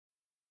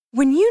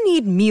When you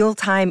need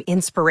mealtime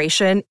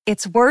inspiration,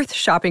 it's worth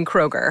shopping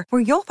Kroger,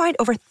 where you'll find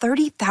over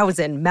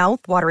 30,000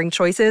 mouth-watering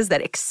choices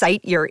that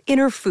excite your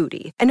inner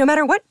foodie. And no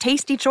matter what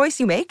tasty choice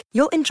you make,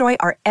 you'll enjoy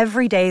our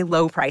everyday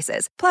low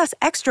prices, plus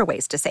extra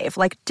ways to save,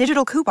 like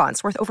digital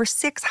coupons worth over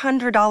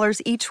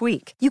 $600 each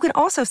week. You can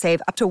also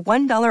save up to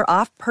 $1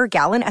 off per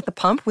gallon at the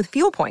pump with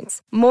fuel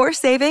points. More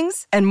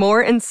savings and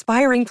more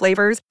inspiring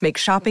flavors make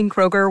shopping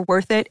Kroger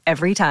worth it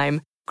every time.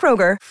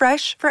 Kroger,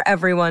 fresh for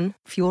everyone.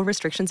 Fuel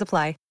restrictions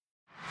apply.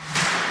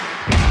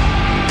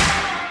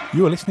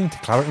 You are listening to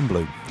Claret and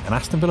Blue, an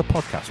Aston Villa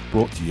podcast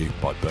brought to you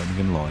by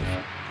Birmingham Live.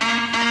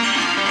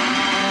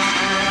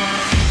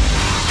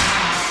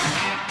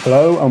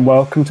 Hello and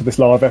welcome to this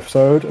live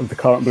episode of the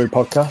Claret and Blue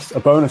podcast, a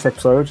bonus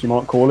episode you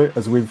might call it,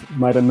 as we've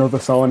made another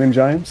signing,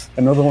 James.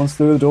 Another one's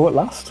through the door at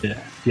last.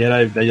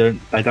 Yeah,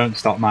 they don't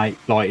stop, mate.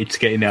 Like, it's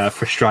getting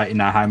frustrating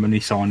now how many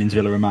signings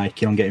Villa are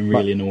making. I'm getting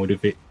really annoyed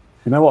with it.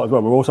 You know what, as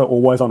well, we're also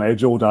always on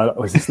edge all day.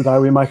 Like, is this the day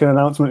we make an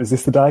announcement? Is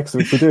this the day? Because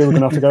if we do, we're going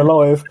to have to go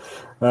live.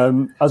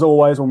 As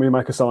always, when we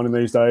make a signing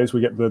these days,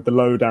 we get the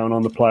lowdown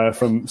on the player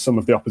from some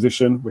of the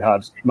opposition. We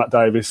had Matt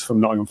Davis from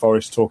Nottingham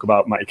Forest talk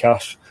about Matty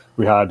Cash.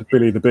 We had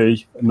Billy the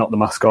Bee, not the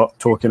mascot,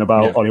 talking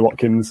about Ollie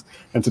Watkins.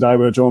 And today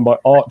we're joined by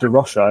Art de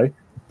Roche,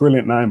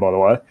 brilliant name, by the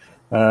way,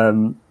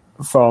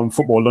 from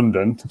Football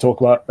London, to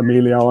talk about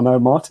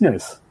Emiliano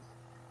Martinez.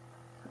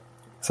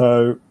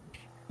 So,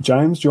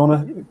 James, do you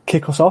want to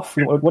kick us off?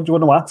 What do you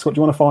want to ask? What do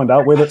you want to find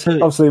out?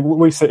 Obviously,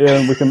 we sit here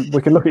and we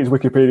can look at his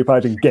Wikipedia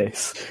page and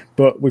guess,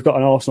 but we've got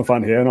an Arsenal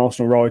fan here, an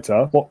Arsenal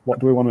writer. What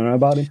do we want to know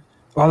about him?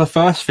 Well, the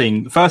first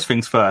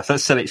things first.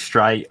 Let's set it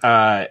straight.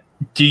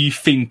 Do you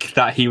think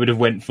that he would have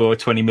went for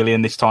 20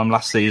 million this time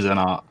last season,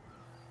 Art?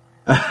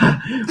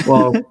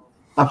 Well,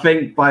 I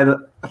think by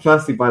the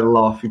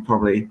laugh, you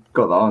probably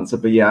got the answer.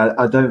 But yeah,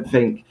 I don't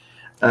think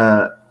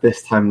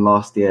this time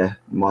last year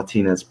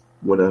Martinez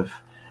would have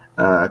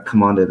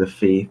commanded a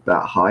fee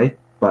that high,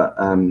 but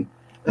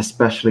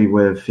especially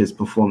with his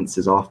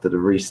performances after the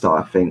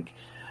restart, I think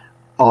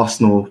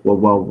Arsenal were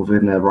well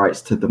within their rights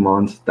to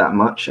demand that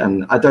much,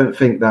 and I don't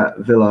think that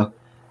Villa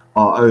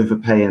are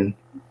overpaying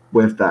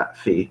with that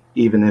fee,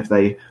 even if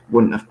they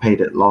wouldn't have paid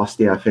it last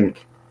year. I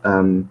think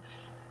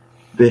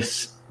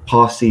this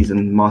past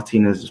season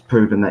Martinez has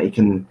proven that he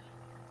can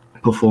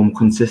perform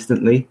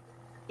consistently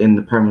in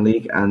the Premier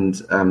League,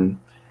 and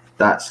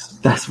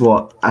that's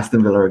what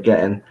Aston Villa are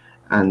getting.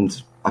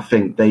 And I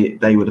think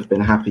they would have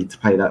been happy to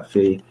pay that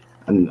fee,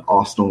 and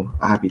Arsenal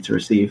are happy to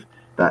receive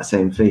that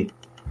same fee.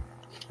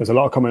 There's a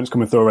lot of comments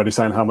coming through already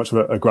saying how much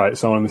of a great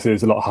signing this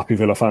is. A lot of happy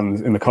Villa fans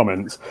in the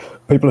comments.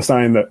 People are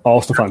saying that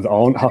Arsenal fans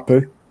aren't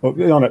happy. Well,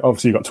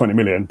 obviously you've got 20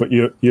 million, but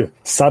you're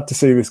sad to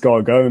see this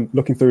guy go. And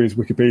looking through his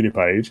Wikipedia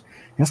page,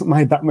 he hasn't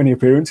made that many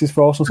appearances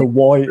for Arsenal. So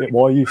why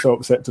are you so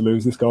upset to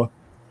lose this guy?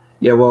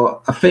 Yeah,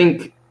 well, I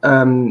think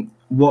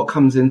what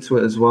comes into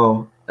it as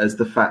well as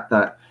the fact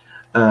that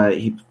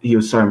he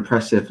was so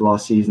impressive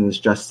last season is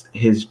just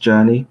his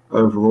journey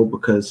overall,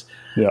 because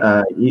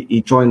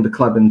he joined the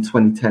club in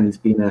 2010. He's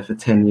been there for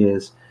 10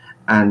 years.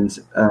 And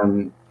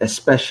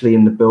especially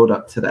in the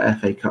build-up to the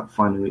FA Cup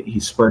final, he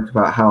spoke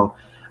about how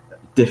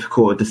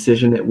difficult a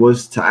decision it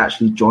was to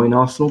actually join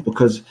Arsenal,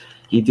 because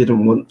he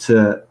didn't want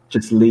to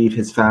just leave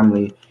his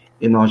family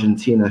in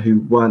Argentina,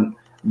 who weren't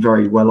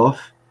very well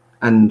off.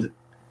 And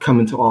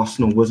coming to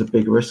Arsenal was a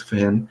big risk for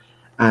him.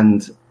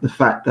 And the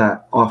fact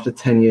that after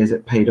 10 years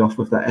it paid off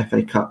with that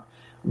FA Cup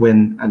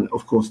win, and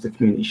of course the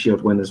Community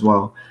Shield win as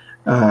well.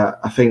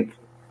 I think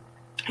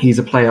he's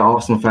a player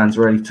Arsenal fans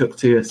really took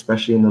to,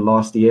 especially in the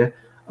last year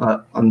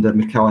under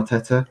Mikel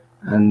Arteta.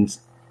 And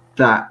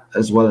that,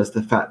 as well as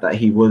the fact that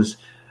he was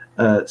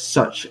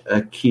such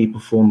a key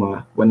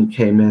performer when he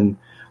came in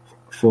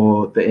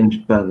for the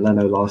injured Bernd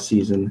Leno last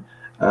season.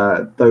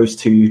 Those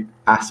two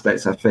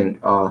aspects, I think,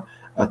 are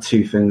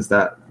two things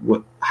that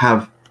would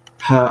have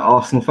hurt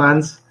Arsenal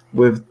fans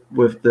with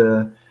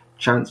the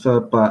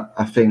transfer, but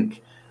I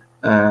think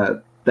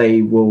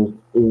they will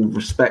all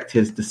respect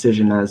his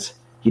decision, as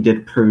he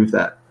did prove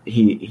that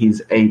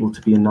he's able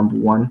to be a number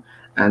one,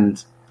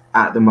 and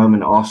at the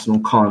moment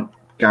Arsenal can't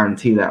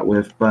guarantee that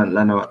with Bernd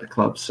Leno at the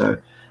club. So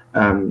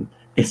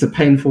it's a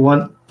painful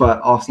one,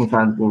 but Arsenal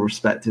fans will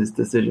respect his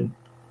decision.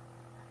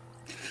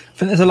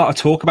 I think there's a lot of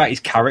talk about his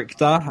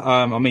character.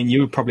 I mean, you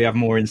would probably have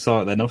more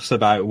insight than us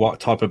about what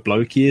type of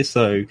bloke he is.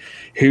 So,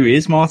 who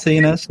is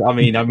Martinez? I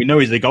mean, we know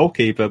he's the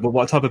goalkeeper, but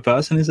what type of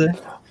person is he?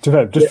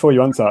 Just before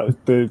you answer,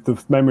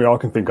 the memory I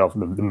can think of,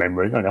 the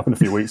memory only happened a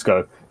few weeks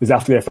ago, is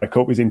after the FA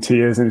Cup. He's in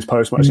tears in his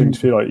post-match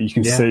interview. Like, you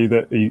can see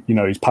that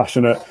he's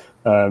passionate.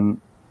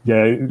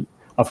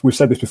 We've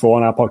said this before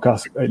on our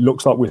podcast. It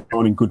looks like we're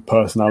finding good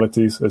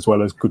personalities as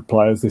well as good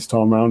players this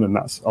time round, and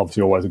that's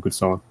obviously always a good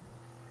sign.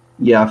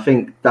 Yeah, I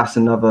think that's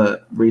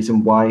another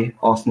reason why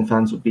Arsenal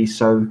fans would be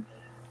so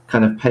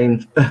kind of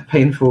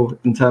painful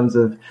in terms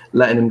of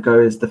letting him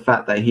go, is the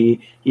fact that he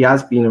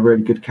has been a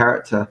really good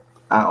character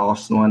at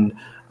Arsenal. And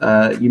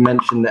you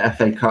mentioned the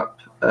FA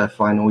Cup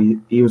final.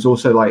 He was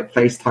also like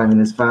FaceTiming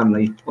his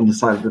family on the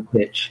side of the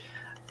pitch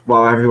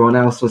while everyone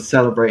else was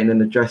celebrating in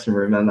the dressing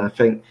room. And I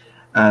think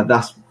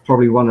That's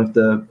probably one of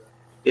the.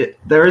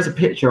 There is a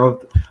picture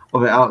of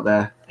it out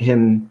there.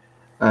 Him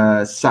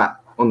sat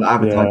on the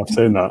avatar. Yeah, I've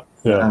seen that.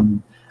 Yeah.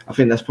 I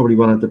think that's probably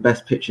one of the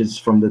best pictures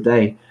from the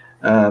day.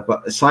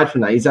 But aside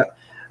from that,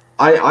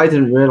 I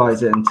didn't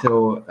realize it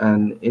until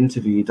an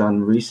interview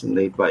done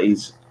recently. But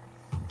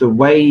the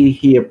way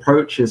he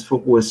approaches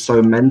football is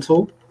so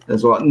mental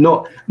as well.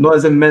 Not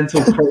as a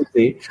mental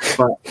crazy,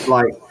 but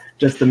like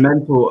just the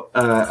mental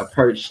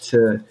approach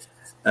to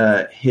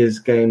his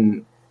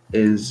game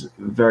is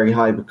very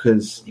high,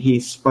 because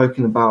he's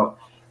spoken about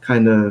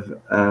kind of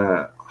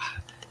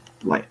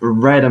like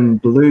red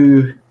and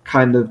blue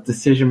kind of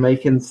decision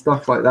making,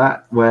 stuff like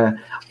that,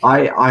 where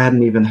I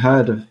hadn't even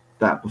heard of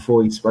that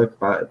before he spoke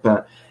about it.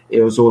 But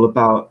it was all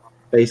about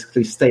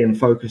basically staying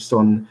focused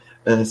on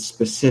a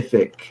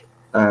specific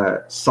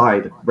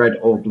side, red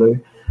or blue,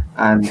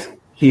 and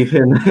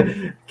keeping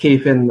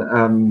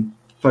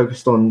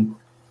focused on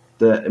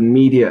the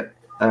immediate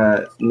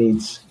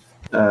needs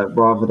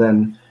rather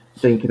than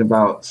thinking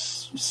about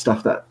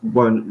stuff that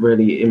won't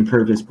really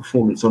improve his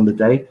performance on the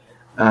day.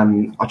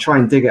 I'll try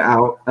and dig it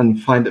out and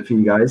find it for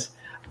you guys.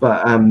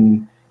 But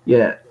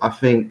I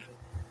think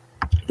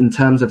in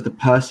terms of the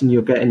person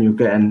you're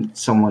getting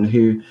someone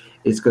who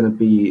is going to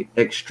be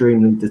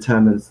extremely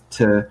determined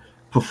to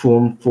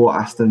perform for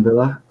Aston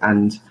Villa,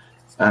 and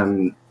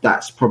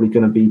that's probably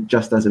going to be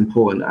just as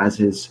important as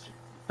his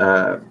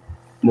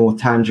more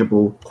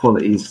tangible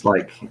qualities,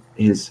 like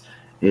his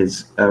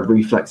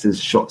reflexes,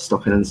 shot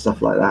stopping, and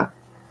stuff like that.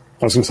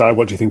 I was going to say,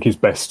 what do you think his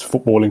best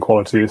footballing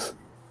quality is?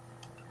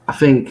 I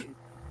think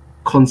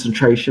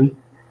concentration.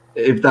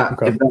 If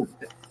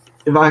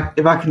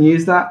I can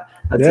use that,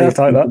 I'll take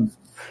that.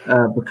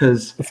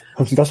 Because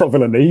that's what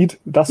Villa need.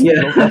 That's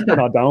been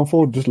our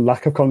downfall, just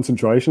lack of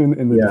concentration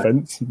in the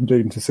defence,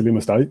 leading to silly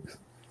mistakes.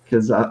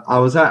 Because I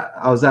was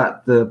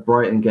at the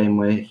Brighton game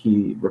where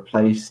he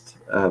replaced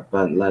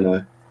Bernd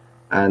Leno,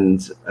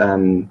 and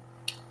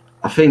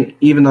I think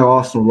even though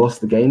Arsenal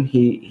lost the game,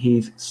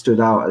 he stood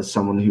out as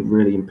someone who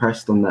really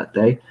impressed on that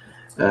day.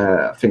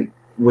 I think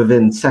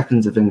within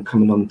seconds of him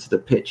coming onto the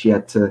pitch, he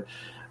had to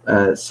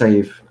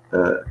save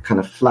kind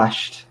of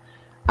flashed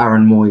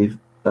Aaron Moy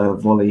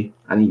volley,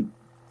 and he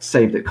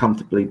saved it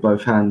comfortably,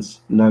 both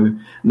hands, no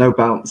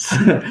bounce,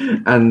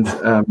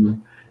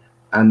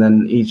 and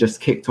then he just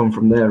kicked on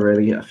from there.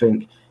 Really, I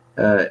think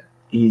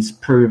he's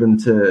proven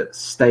to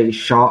stay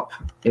sharp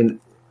in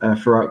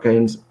throughout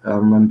games. I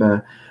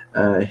remember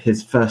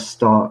his first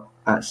start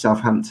at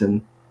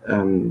Southampton.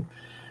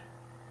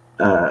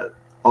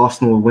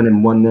 Arsenal were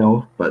winning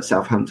 1-0, but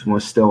Southampton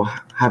was still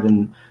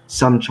having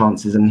some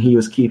chances, and he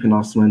was keeping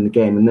Arsenal in the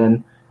game. And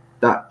then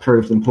that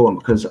proved important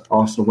because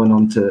Arsenal went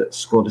on to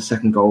score the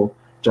second goal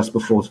just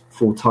before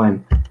full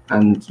time.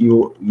 And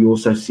you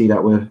also see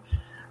that with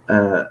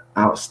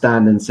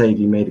outstanding save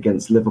he made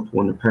against Liverpool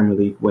in the Premier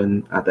League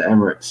win at the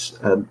Emirates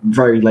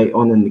very late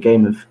on in the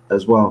game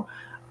as well,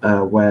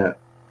 where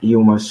he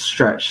almost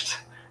stretched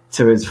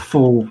to his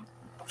full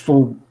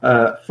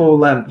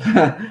length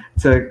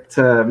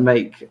to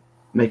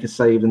make a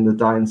save in the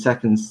dying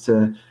seconds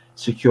to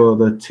secure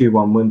the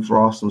 2-1 win for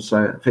Arsenal.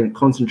 So I think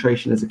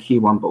concentration is a key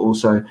one, but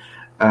also,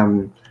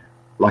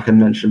 like I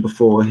mentioned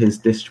before, his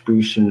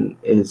distribution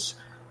is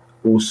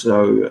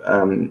also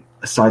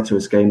a side to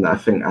his game that I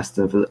think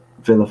Aston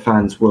Villa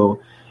fans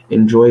will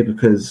enjoy,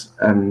 because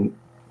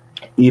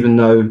even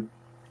though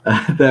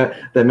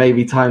there may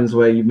be times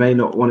where you may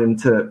not want him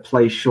to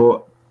play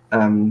short,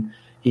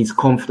 he's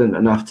confident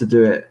enough to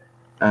do it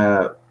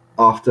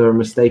after a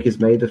mistake is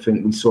made. I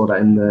think we saw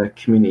that in the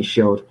Community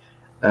Shield,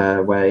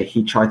 where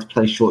he tried to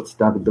play short to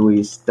David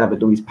Luiz.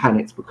 David Luiz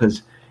panicked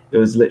because it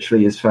was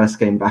literally his first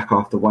game back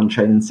after one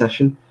training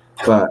session.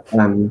 But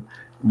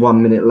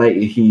 1 minute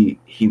later,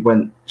 he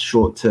went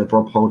short to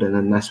Rob Holding,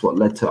 and that's what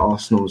led to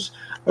Arsenal's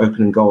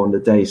opening goal on the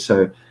day.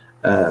 So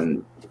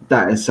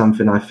that is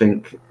something I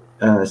think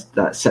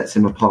that sets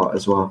him apart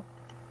as well.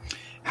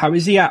 How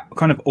is he at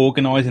kind of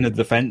organising the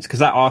defence? Because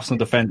that Arsenal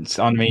defence,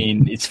 I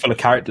mean, it's full of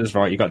characters,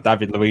 right? You've got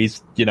David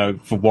Luiz,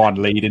 for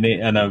one, leading it,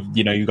 and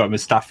you've got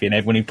Mustafi and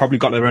everyone who probably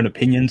got their own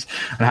opinions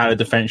on how the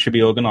defence should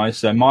be organised.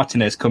 So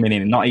Martinez coming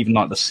in, and not even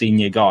like the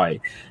senior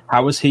guy.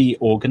 How was he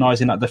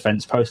organising that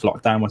defence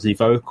post-lockdown? Was he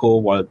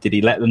vocal? Did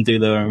he let them do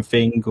their own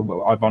thing?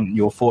 I want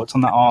your thoughts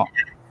on that, Art.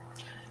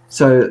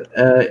 So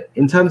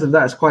in terms of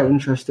that, it's quite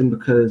interesting,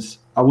 because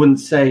I wouldn't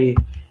say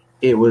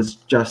it was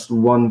just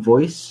one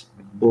voice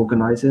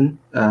organising.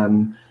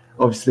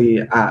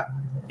 Obviously,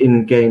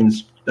 in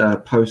games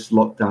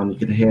post-lockdown, you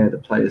could hear the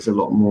players a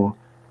lot more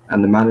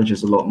and the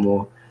managers a lot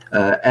more.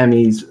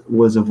 Emmy's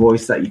was a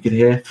voice that you could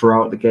hear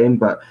throughout the game,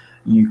 but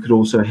you could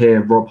also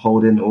hear Rob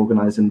Holding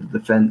organising the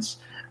defence,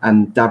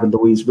 and David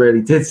Luiz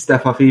really did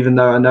step up, even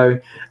though I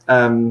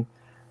know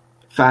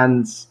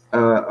fans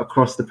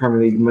across the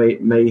Premier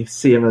League may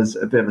see him as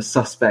a bit of a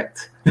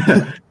suspect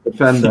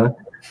defender.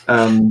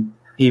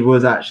 He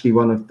was actually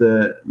one of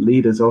the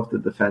leaders of the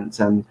defence,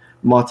 and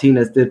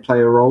Martinez did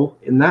play a role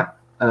in that.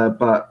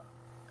 But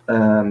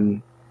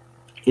in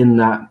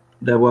that,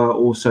 there were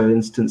also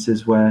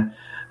instances where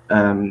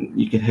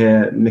you could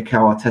hear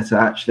Mikel Arteta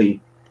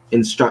actually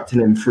instructing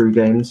him through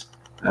games,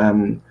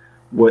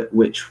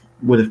 which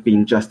would have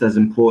been just as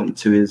important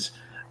to his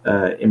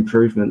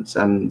improvements.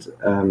 And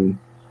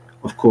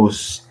of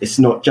course, it's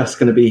not just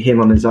going to be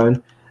him on his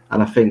own.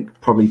 And I think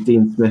probably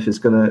Dean Smith is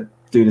going to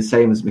do the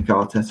same as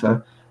Mikel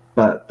Arteta.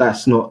 But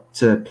that's not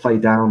to play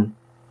down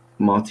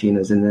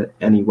Martinez in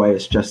any way.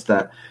 It's just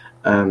that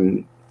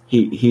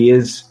he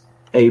is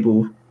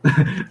able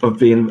of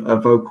being a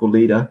vocal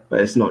leader, but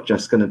it's not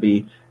just going to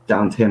be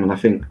down to him. And I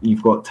think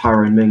you've got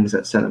Tyrone Mings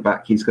at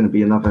centre-back. He's going to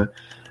be another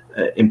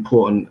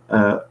important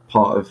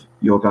part of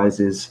your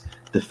guys'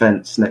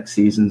 defence next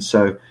season.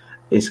 So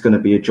it's going to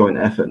be a joint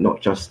effort, not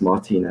just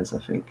Martinez, I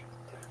think.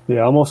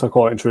 Yeah, I'm also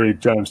quite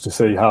intrigued, James, to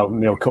see how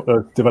Neil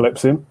Cutler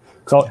develops him.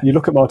 Because you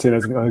look at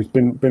Martinez, who's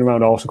been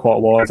around Arsenal quite a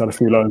while, he's had a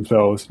few loan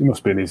spells. He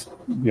must be in his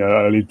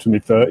early to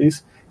mid-30s.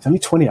 He's only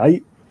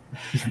 28.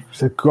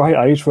 It's a great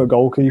age for a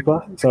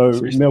goalkeeper. So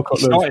Neil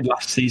Cutler started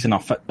last season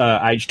off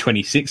at age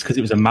 26 because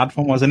it was a mad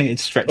one, wasn't it? It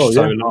stretched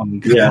so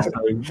long. Yeah, so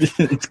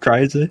it's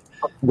crazy.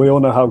 We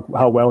all know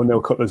how well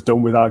Neil Cutler's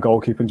done with our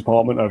goalkeeping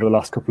department over the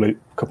last couple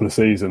of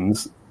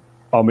seasons.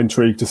 I'm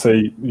intrigued to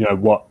see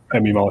what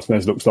Emi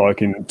Martinez looks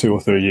like in 2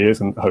 or 3 years,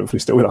 and hopefully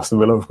still with Aston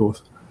Villa, of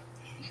course.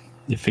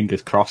 Your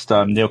fingers crossed.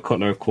 Neil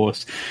Cutler, of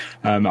course.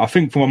 I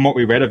think from what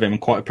we read of him,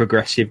 quite a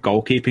progressive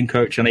goalkeeping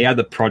coach, and he had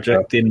a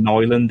project in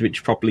Ireland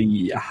which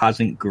probably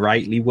hasn't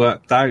greatly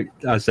worked out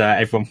as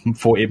everyone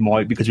thought it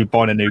might, because we're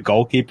buying a new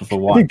goalkeeper for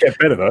one. He did get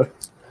better though.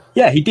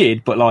 Yeah, he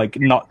did, but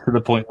not to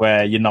the point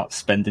where you're not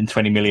spending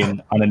 20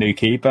 million on a new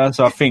keeper.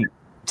 So I think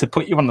to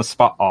put you on the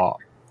spot,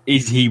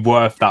 is he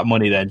worth that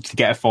money then to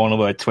get a final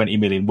word? 20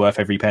 million worth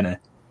every penny?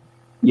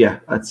 Yeah,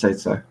 I'd say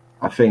so.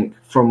 I think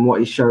from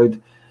what he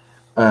showed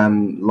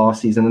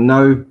last season, I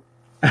know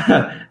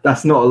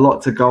that's not a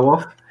lot to go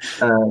off,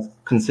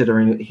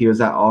 considering he was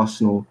at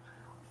Arsenal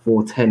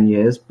for 10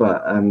 years.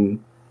 But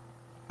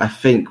I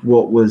think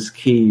what was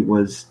key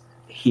was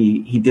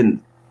he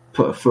didn't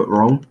put a foot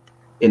wrong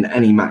in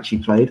any match he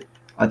played.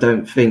 I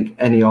don't think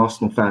any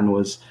Arsenal fan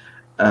was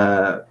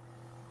at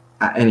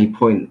any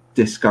point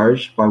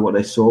discouraged by what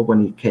they saw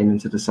when he came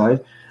into the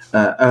side.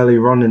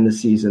 Earlier on in the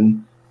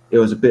season, it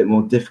was a bit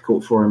more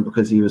difficult for him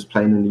because he was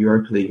playing in the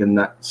Europa League, and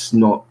that's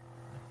not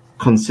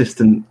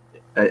consistent.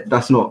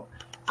 That's not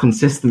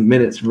consistent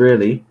minutes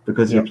really,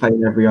 because you're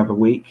playing every other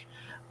week.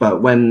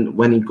 But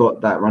when he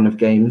got that run of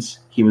games,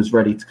 he was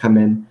ready to come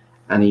in,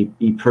 and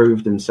he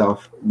proved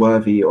himself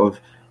worthy of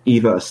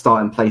either a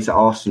starting place at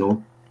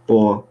Arsenal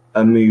or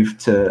a move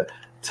to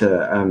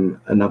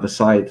another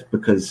side,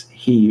 because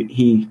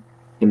he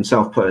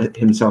himself put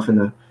himself in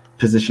a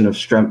position of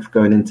strength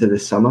going into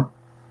this summer.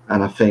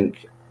 And I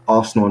think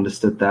Arsenal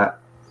understood that,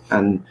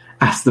 and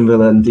Aston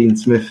Villa and Dean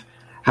Smith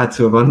had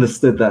to have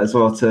understood that as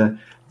well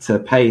to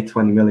pay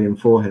 20 million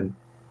for him.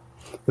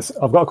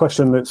 I've got a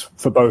question that's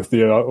for both of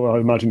you. I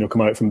imagine you'll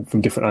come at it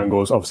from different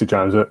angles. Obviously,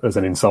 James, as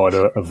an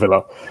insider of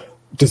Villa,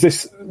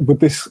 would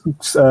this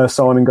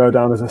signing go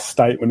down as a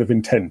statement of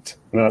intent?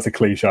 And that's a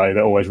cliche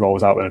that always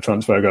rolls out when a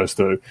transfer goes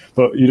through.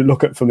 But you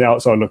look at from the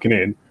outside looking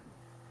in,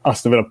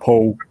 Aston Villa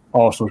pull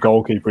Arsenal's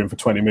goalkeeper in for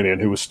 20 million,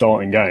 who was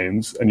starting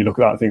games, and you look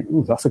at that and think,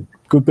 ooh, that's a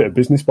good bit of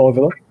business by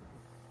Villa.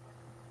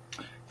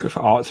 Good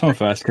for Arsenal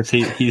first, because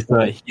he's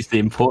the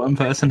important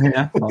person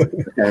here.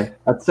 Okay,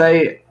 I'd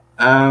say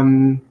I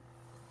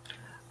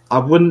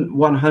wouldn't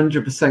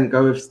 100%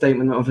 go with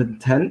statement of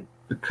intent,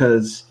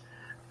 because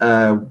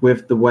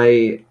with the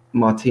way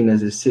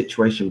Martinez's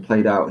situation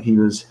played out, he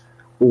was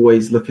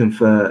always looking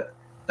for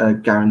a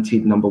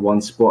guaranteed number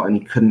one spot, and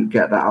he couldn't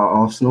get that out of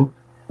Arsenal.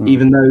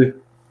 Even though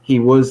he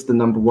was the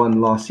number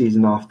one last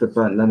season after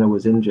Bernd Leno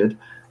was injured,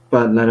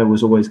 Bernd Leno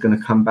was always going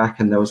to come back,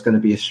 and there was going to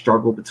be a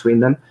struggle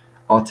between them.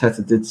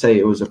 Arteta did say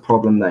it was a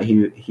problem that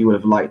he would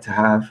have liked to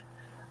have,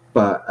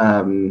 but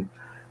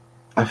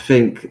I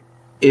think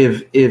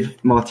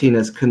if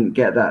Martinez couldn't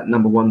get that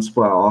number one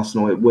spot at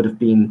Arsenal, it would have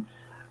been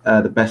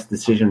the best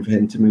decision for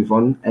him to move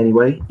on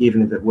anyway,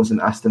 even if it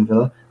wasn't Aston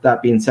Villa.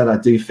 That being said, I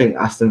do think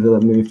Aston Villa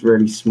moved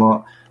really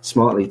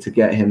smartly to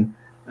get him,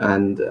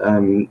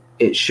 and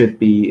it should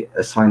be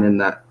a signing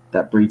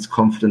that breeds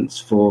confidence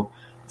for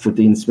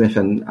Dean Smith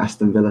and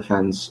Aston Villa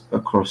fans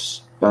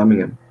across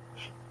Birmingham.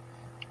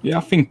 Yeah,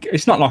 I think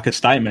it's not like a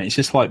statement. It's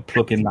just like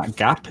plugging that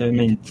gap. I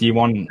mean,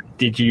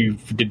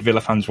 did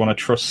Villa fans want to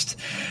trust,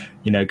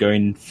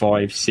 going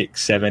 5,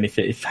 6, 7?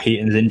 If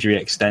Heaton's injury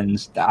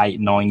extends to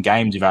 8, 9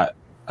 games without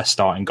a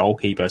starting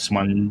goalkeeper,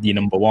 someone your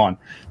number one.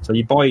 So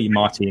you buy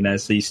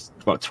Martinez. He's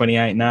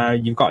 28 now.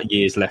 You've got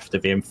years left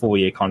of him,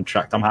 4-year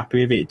contract. I'm happy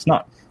with it. It's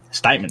not a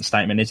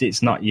statement, is it?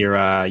 It's not your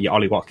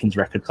Ollie Watkins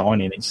record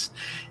signing. It's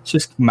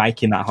just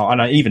making that hard.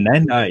 And even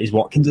then, is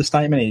Watkins a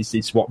statement?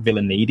 It's what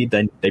Villa needed.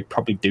 They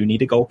probably do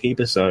need a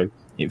goalkeeper, so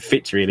it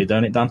fits really,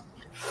 don't it, Dan?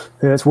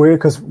 Yeah, it's weird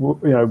because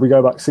we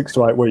go back 6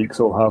 to 8 weeks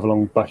or however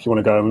long back you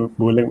want to go, and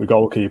we're linked with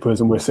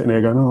goalkeepers, and we're sitting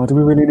here going, "Oh, do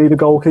we really need a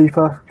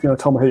goalkeeper?"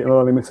 Tom Heaton will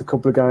only miss a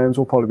couple of games.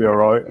 We'll probably be all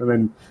right. And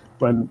then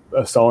when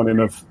a signing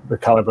of the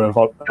calibre of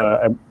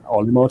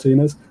Oli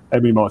Martinez,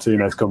 Emi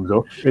Martinez comes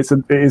up. It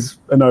is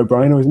a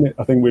no-brainer, isn't it?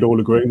 I think we'd all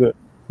agree that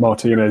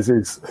Martinez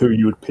is who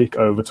you would pick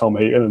over Tom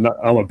Heaton, and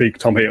I'm a big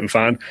Tom Heaton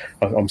fan.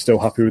 I'm still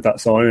happy with that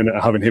signing.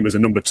 Having him as a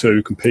number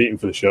 2 competing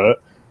for the shirt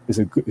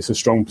it's a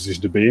strong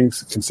position to be in,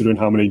 considering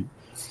how many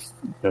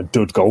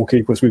dud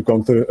goalkeepers we've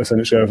gone through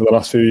essentially over the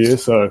last few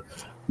years. So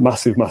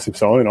massive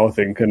signing, I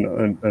think,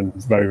 and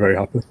very, very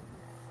happy.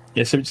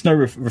 Yeah, so it's no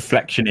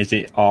reflection, is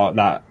it,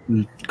 that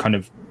kind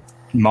of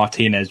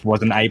Martinez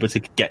wasn't able to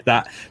get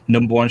that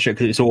number 1 shirt,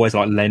 because it's always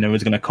like Leno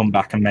was going to come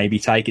back and maybe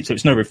take it. So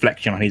it's no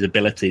reflection on his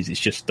abilities. It's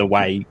just the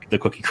way the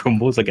cookie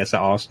crumbles, I guess,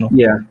 at Arsenal.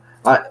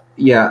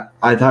 Yeah,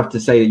 I'd have to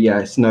say,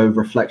 it's no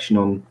reflection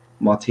on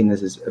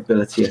Martinez's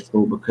ability at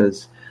all,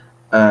 because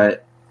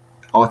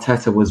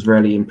Arteta was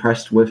really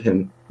impressed with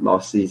him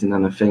last season,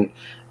 and I think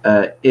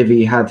if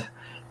he had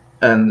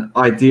an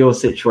ideal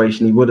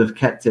situation, he would have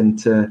kept him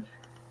to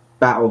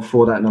battle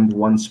for that number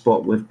 1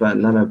 spot with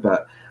Bernd Leno.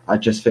 But I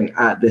just think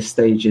at this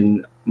stage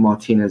in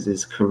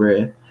Martinez's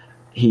career,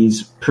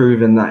 he's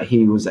proven that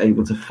he was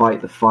able to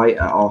fight the fight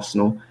at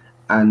Arsenal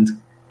and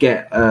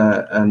get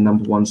a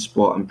number 1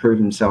 spot and prove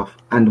himself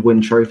and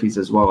win trophies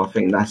as well. I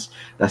think that's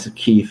a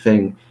key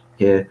thing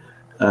here.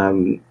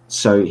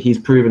 So he's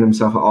proven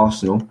himself at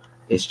Arsenal.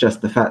 It's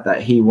just the fact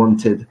that he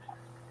wanted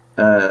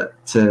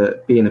to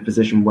be in a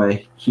position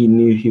where he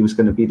knew he was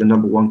going to be the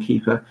number 1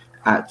 keeper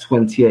at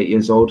 28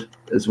 years old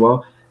as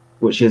well,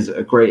 which is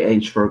a great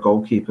age for a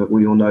goalkeeper.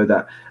 We all know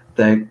that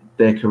their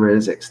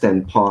careers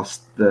extend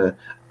past the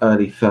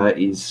early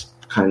 30s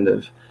kind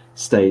of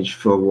stage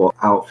for what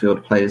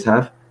outfield players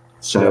have.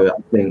 So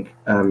I think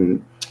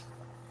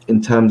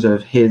in terms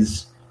of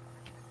his,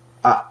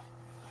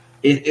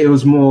 it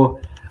was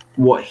more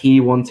what he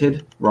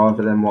wanted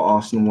rather than what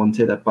Arsenal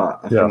wanted.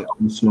 But I think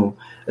Arsenal,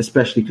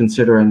 especially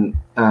considering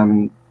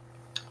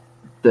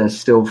there's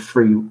still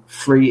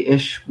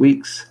three-ish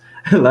weeks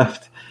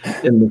left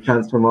in the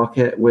transfer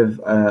market with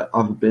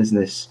other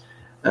business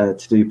to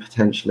do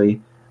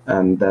potentially,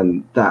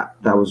 then that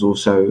was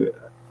also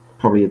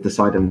probably a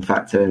deciding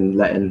factor in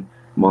letting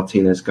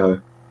Martinez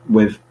go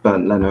with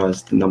Bernd Leno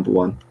as the number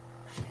 1.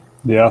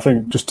 Yeah, I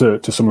think just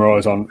to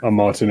summarise on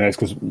Martinez,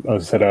 because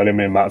as I said earlier,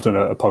 me and Matt have done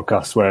a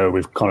podcast where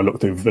we've kind of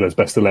looked through Villa's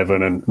best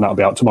 11, and that'll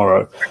be out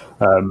tomorrow.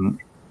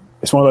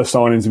 It's one of those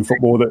signings in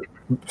football that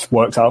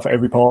works out for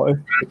every party.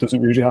 It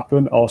doesn't usually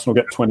happen. Arsenal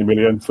get 20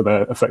 million for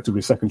their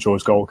effectively second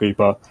choice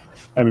goalkeeper.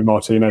 Emi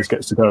Martinez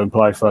gets to go and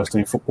play first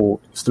team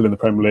football still in the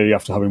Premier League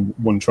after having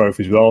won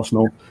trophies with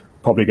Arsenal.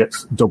 Probably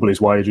gets double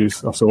his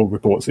wages. I saw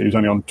reports that he was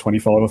only on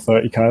 25 or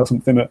 30k or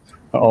something at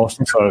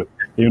Arsenal. So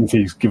even if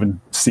he's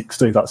given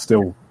 60, that's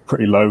still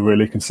pretty low,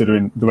 really,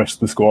 considering the rest of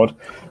the squad.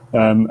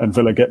 And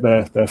Villa get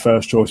their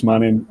first choice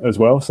man in as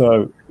well.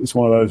 So it's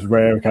one of those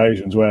rare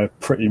occasions where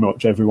pretty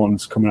much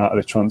everyone's coming out of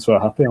this transfer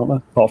happy, aren't they?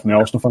 Apart from the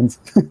Arsenal fans.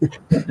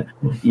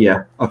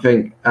 Yeah, I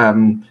think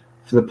for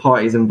the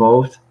parties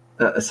involved,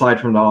 aside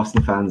from the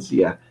Arsenal fans,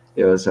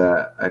 it was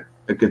a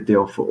good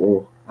deal for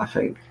all, I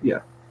think.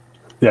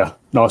 Yeah,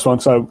 nice one.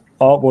 So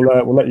Art,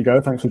 we'll let you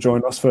go. Thanks for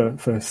joining us for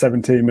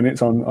 17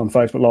 minutes on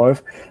Facebook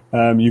Live.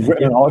 You've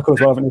written an article as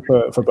well, haven't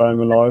you, for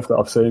Birmingham Live that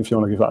I've seen, if you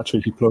want to give that a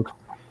cheeky plug.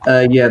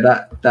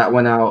 That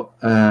went out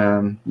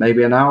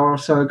maybe an hour or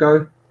so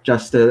ago.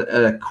 Just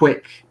a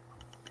quick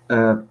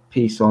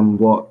piece on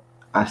what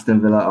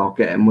Aston Villa are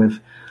getting with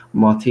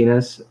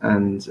Martinez,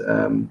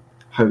 and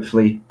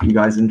hopefully you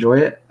guys enjoy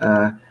it.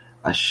 I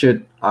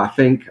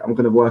think I'm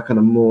going to work on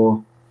a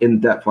more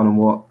in-depth one on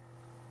what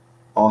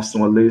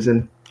Arsenal are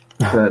losing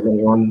for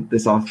later on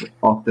this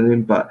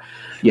afternoon. But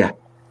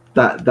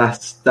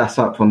that's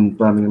up on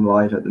Birmingham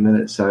Live at the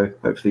minute, so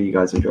hopefully you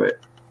guys enjoy it.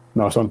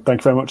 Nice one.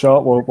 Thank you very much,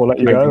 Art. We'll let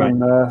you go, and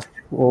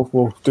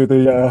we'll do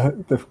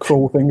the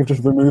cruel thing of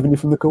just removing you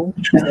from the call.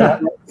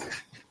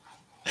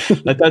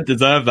 I don't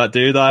deserve that,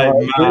 dude.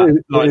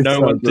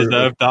 No one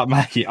deserved that,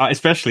 mate.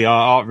 Especially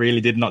Art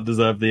really did not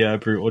deserve the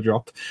brutal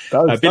drop.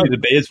 Billy the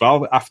B as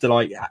well, after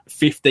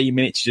 15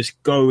 minutes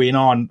just going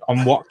on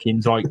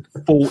Watkins,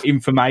 full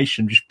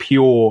information, just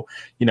pure,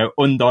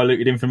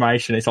 undiluted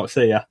information. It's like,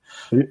 see ya.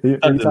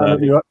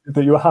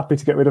 That you were happy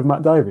to get rid of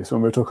Matt Davis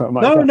when we were talking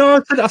about Matt?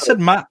 No, I said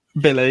Matt,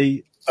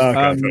 Billy. Okay,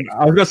 I was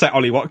going to say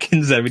Ollie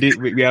Watkins there.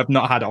 We have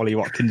not had Ollie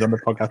Watkins on the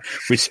podcast.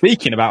 We're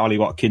speaking about Ollie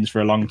Watkins for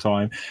a long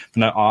time.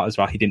 No, Art as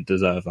well. He didn't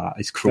deserve that.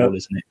 It's cruel,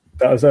 isn't it?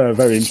 That was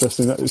very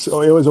interesting. It was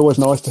always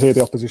nice to hear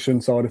the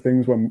opposition side of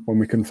things when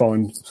we can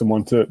find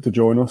someone to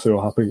join us who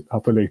will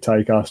happily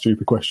take our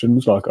stupid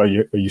questions like, are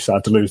you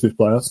sad to lose this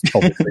player?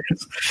 Obviously,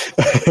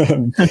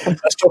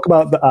 let's talk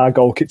about our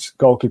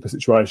goalkeeper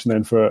situation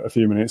then for a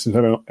few minutes.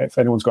 If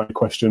anyone's got any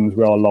questions,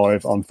 we are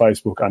live on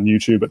Facebook and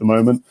YouTube at the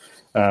moment.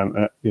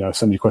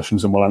 Send your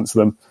questions and we'll answer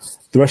them.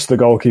 The rest of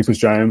the goalkeepers,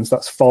 James,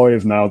 that's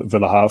 5 now that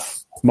Villa have: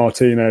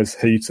 Martinez,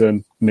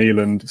 Heaton,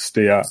 Neeland,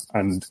 Steer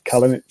and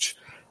Kalinic.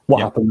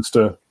 What happens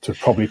to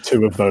probably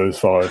 2 of those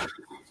 5?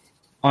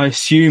 I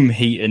assume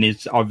Heaton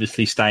is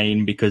obviously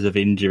staying because of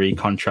injury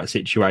contract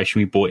situation.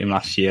 We bought him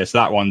last year, so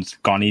that one's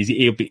gone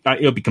easy.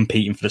 He'll be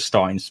competing for the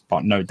starting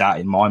spot, no doubt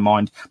in my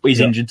mind. But he's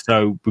injured,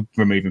 so we're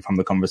removing from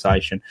the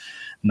conversation.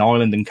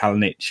 Nyland and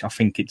Kalinic, I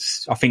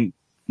think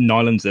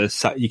Nyland's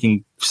you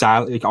can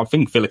sell. I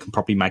think Villa can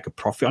probably make a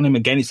profit on him.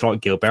 Again, it's like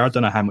Gilbert. I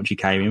don't know how much he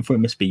came in for. It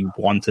must be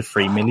 1 to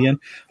 3 million.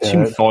 I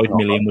assume 5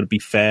 million would be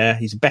fair.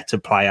 He's a better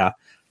player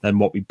than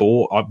what we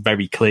bought.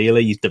 Very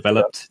clearly, he's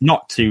developed,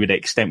 not to the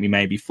extent we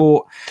maybe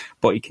thought,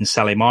 but you can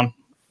sell him on.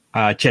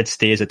 Jed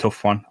Steer's a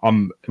tough one.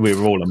 We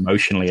were all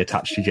emotionally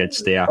attached to Jed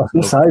Steer. I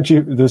was going to say,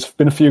 there's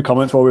been a few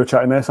comments while we were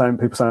chatting there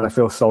people saying they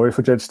feel sorry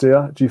for Jed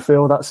Steer. Do you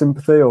feel that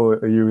sympathy, or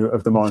are you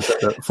of the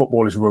mindset that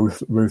football is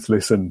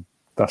ruthless and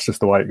that's just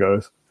the way it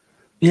goes?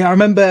 Yeah, I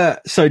remember.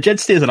 So Jed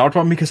Steer's an odd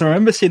one because I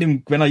remember seeing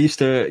him when I used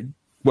to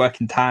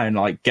work in town,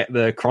 like get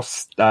the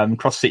cross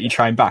city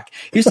train back.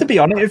 He used to be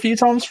on it a few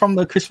times from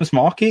the Christmas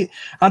market.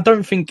 I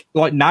don't think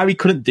like now he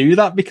couldn't do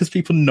that because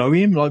people know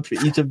him. Like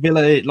he's a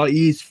Villa, like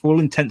he's for all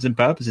intents and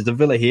purposes a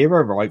Villa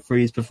hero, right, for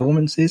his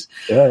performances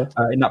in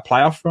that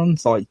playoff run.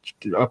 Like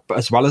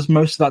as well as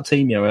most of that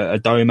team,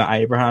 Adoma,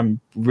 Abraham,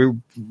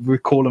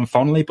 recall him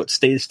fondly, but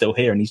Steer's still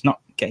here and he's not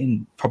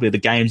getting probably the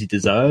games he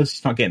deserves.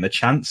 He's not getting the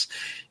chance.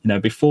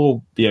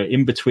 Before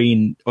in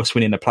between us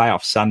winning the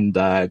playoffs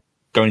and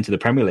going into the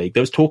Premier League, there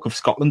was talk of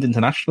Scotland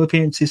international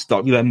appearances,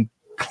 like them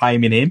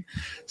claiming him.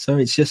 So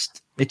it's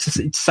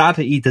sad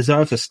that he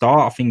deserves a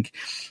start. I think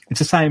it's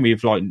the same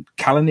with like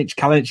Kalinic.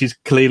 Kalinic is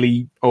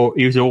clearly,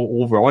 he was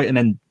all right, and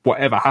then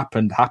whatever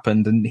happened,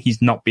 and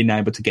he's not been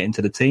able to get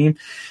into the team.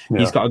 Yeah.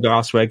 He's got to go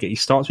elsewhere, get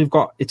his starts.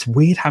 It's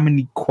weird how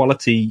many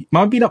quality,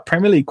 maybe not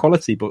Premier League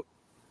quality, but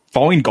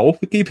fine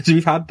goalkeepers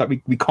we've had that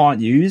we can't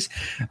use.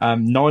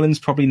 Nyland's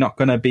probably not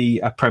going to be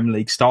a Premier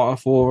League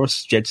starter for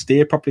us. Jed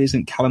Steer probably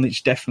isn't.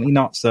 Kalinic definitely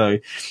not. So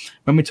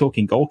when we're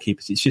talking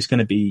goalkeepers, it's just going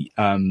to be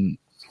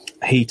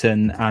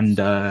Heaton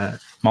and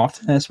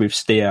Martinez with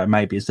Steer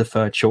maybe as the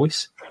third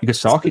choice because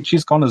Sarkic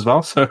is gone as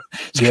well. So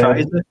it's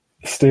crazy.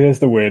 Steer's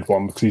the weird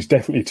one because he's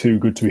definitely too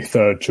good to be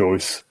third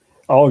choice.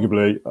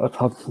 Arguably,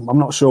 I'm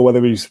not sure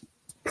whether he's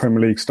Premier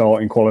League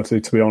starting quality,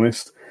 to be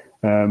honest.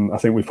 I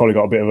think we've probably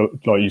got a bit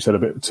of, like you said, a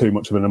bit too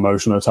much of an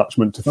emotional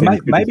attachment to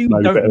think. Maybe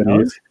we don't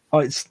know.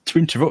 It's to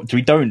interrupt.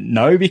 We don't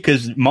know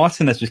because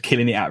Martinez was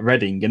killing it at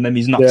Reading, and then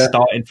he's not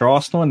starting for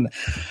Arsenal. And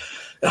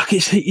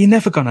you're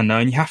never going to know,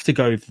 and you have to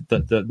go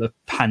the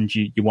hand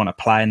you want to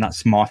play, and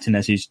that's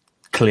Martinez, who's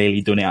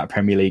clearly done it at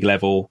Premier League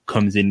level,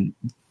 comes in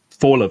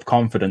full of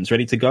confidence,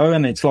 ready to go,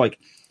 and it's like.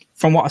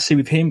 From what I see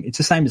with him, it's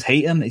the same as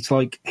Heaton. It's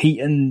like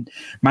Heaton,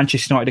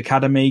 Manchester United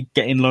Academy,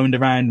 getting loaned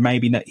around.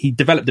 Maybe he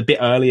developed a bit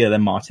earlier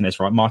than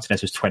Martinez, right?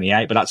 Martinez was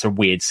 28, but that's a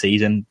weird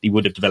season. He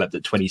would have developed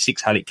at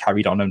 26 had it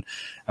carried on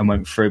and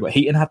went through. But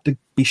Heaton had to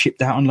be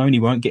shipped out on loan. He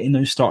weren't getting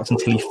those starts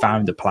until he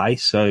found a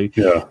place. So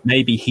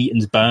maybe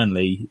Heaton's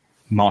Burnley,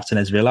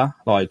 Martinez Villa.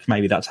 Like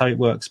maybe that's how it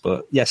works.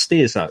 But yeah,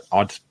 Steer's an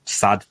odd,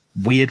 sad,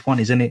 weird one,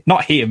 isn't it?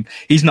 Not him.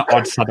 He's not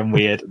odd, sad and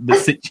weird. The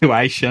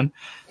situation.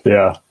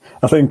 Yeah.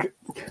 I think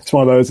it's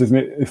one of those, isn't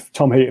it? If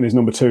Tom Heaton is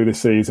number 2 this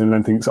season and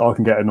then thinks I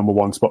can get a number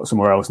 1 spot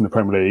somewhere else in the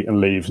Premier League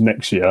and leaves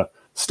next year,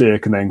 Steer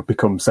can then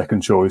become second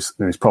choice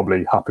and he's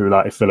probably happy with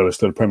that if Villa is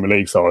still a Premier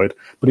League side.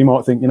 But he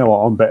might think, you know what,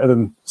 I'm better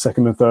than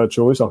second and third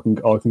choice. I can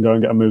go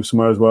and get a move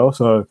somewhere as well.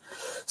 So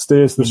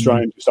Steer's the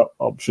strangest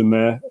option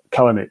there.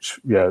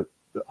 Kalinic,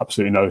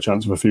 absolutely no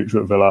chance of a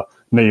future at Villa.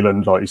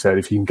 Nyland, like you said,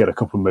 if you can get a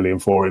couple of million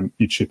for him,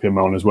 you'd ship him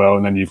on as well.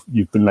 And then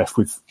you've been left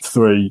with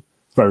 3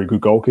 very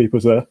good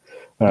goalkeepers there.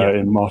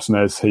 In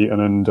Martinez, Heaton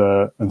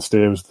and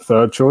Steer was the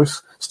third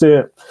choice.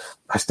 Steer,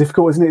 it's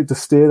difficult, isn't it?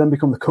 Does Steer then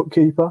become the cup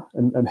keeper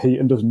and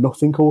Heaton does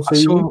nothing all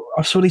season?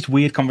 I saw these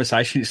weird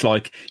conversations. It's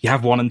like you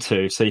have 1 and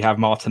 2, so you have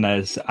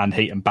Martinez and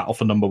Heaton battle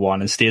for number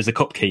 1 and Steer's the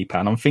cup keeper.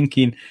 And I'm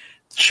thinking,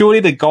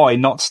 surely the guy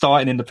not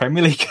starting in the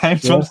Premier League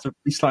games wants to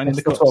be starting in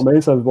the cup. That's what I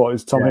mean. So what,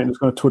 is Tom Heaton just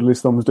going to twiddle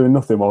his thumbs doing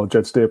nothing while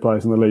Jed Steer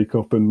plays in the League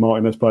Cup and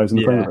Martinez plays in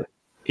the Premier League?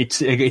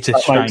 It's a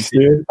strange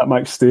thing. That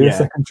makes Steer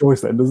second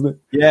choice then, doesn't it?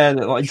 Yeah,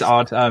 it's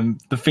odd.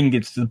 The thing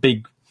is, the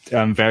big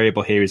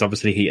variable here is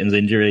obviously Heaton's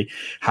injury,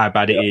 how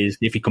bad it is,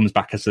 if he comes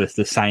back as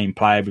the same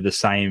player with the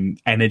same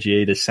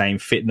energy, the same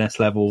fitness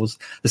levels,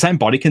 the same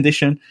body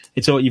condition.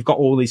 You've got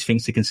all these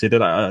things to consider.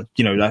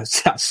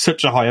 That's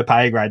such a higher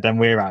pay grade than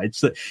we're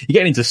at. You're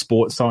getting into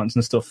sports science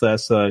and stuff there.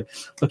 So,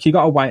 look, you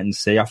got to wait and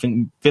see. I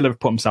think Villa have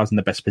put themselves in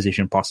the best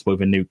position possible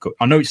with a new coach.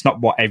 I know it's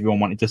not what everyone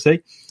wanted to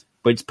see,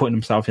 but it's putting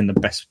themselves in the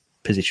best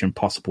position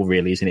possible,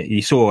 really, isn't it?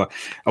 You saw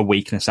a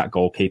weakness at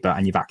goalkeeper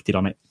and you've acted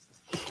on it.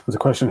 There's a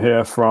question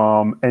here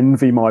from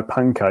Envy My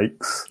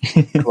Pancakes.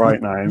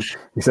 Great name.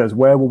 He says,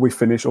 where will we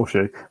finish, or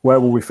she, where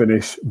will we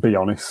finish? Be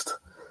honest.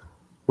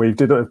 We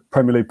did a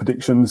Premier League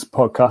predictions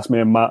podcast,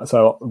 me and Matt,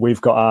 so we've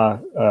got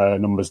our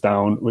numbers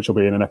down, which will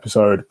be in an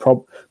episode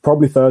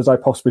probably Thursday,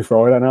 possibly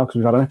Friday now, because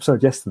we've had an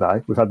episode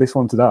yesterday. We've had this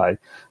one today.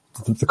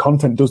 The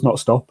content does not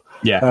stop.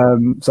 Yeah.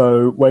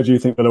 So where do you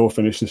think Villa will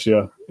finish this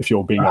year, if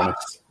you're being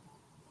honest?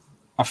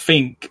 I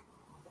think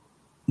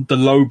the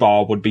low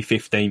bar would be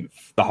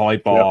 15th, the high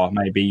bar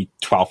maybe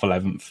 12th,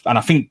 11th. And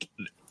I think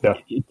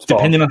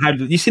depending on how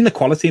you've seen the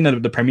quality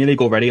in the Premier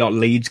League already, like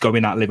Leeds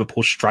going at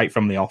Liverpool straight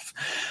from the off,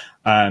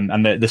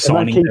 and the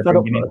signing they're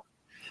bringing in.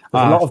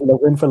 There's a lot of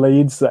love in for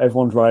Leeds that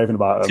everyone's raving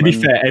about. To be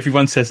fair,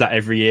 everyone says that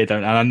every year,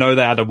 and I know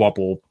they had a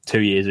wobble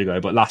 2 years ago,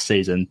 but last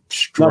season,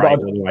 straight all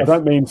the way. I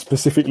don't mean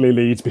specifically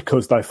Leeds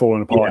because they've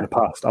fallen apart in the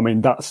past. I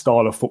mean, that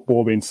style of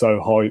football being so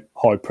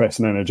high press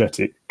and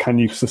energetic, can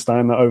you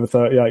sustain that over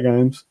 38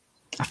 games?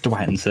 Have to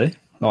wait and see.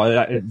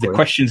 The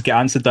questions get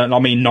answered, don't. I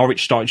mean,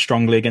 Norwich started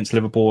strongly against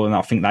Liverpool, and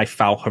I think they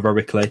fell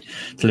heroically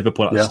to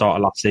Liverpool at the start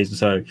of last season.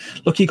 So,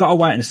 look, you got to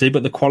wait and see.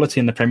 But the quality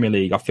in the Premier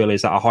League, I feel,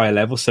 is at a higher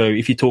level. So,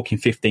 if you're talking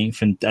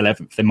 15th and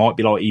 11th, there might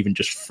be like even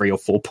just 3 or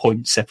 4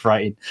 points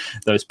separating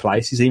those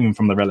places, even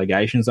from the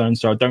relegation zone.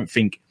 So, I don't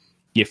think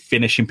your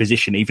finishing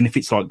position, even if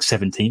it's like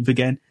 17th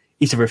again,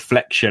 is a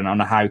reflection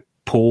on how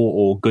poor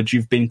or good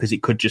you've been, because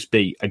it could just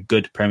be a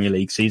good Premier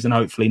League season,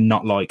 hopefully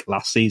not like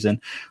last season,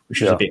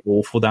 which was a bit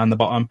awful down the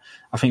bottom.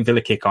 I think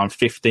Villa kick on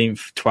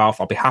 15th, 12th.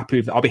 I'll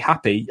be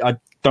happy. I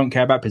don't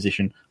care about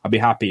position. I'll be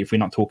happy if we're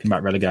not talking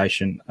about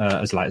relegation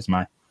as late as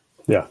May.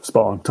 Yeah,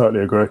 spot on.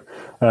 Totally agree.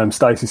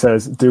 Stacey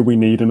says, do we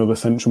need another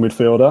central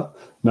midfielder?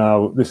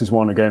 Now, this is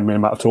one, again, me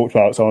and Matt have talked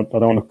about, so I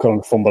don't want to kind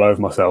of fumble over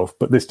myself,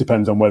 but this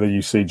depends on whether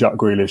you see Jack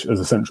Grealish as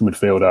a central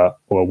midfielder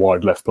or a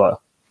wide left player.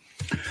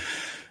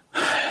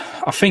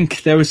 I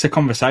think there was a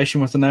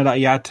conversation, wasn't there, that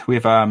he had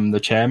with the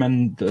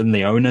chairman and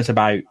the owners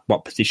about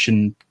what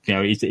position,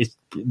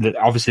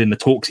 obviously in the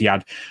talks he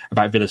had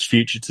about Villa's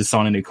future to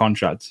sign a new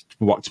contract,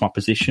 what's my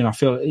position? I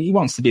feel he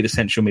wants to be the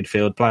central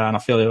midfield player, and I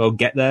feel he'll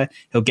get there.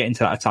 He'll get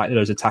into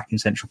those attacking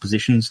central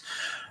positions.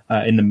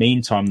 In the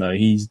meantime, though,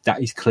 he's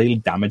clearly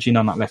damaging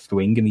on that left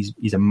wing, and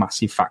he's a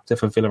massive factor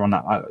for Villa on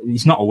that.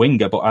 He's not a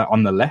winger, but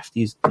on the left,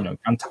 he's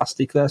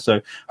fantastic there.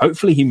 So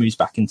hopefully he moves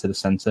back into the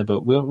centre,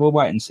 but we'll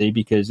wait and see,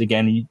 because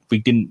again, we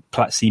didn't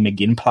see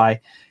McGinn play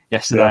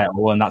yesterday at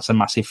all, and that's a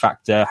massive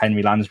factor.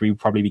 Henry Lansbury will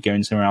probably be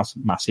going somewhere else,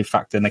 massive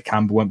factor, and the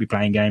Campbell won't be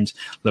playing games.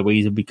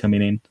 Louise will be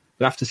coming in.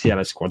 We'll have to see how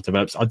the squad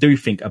develops. I do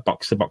think a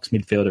box-to-box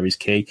midfielder is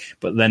key,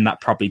 but then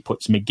that probably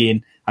puts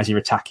McGinn as your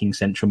attacking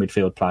central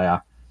midfield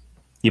player,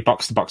 your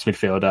box-to-box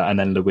midfielder, and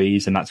then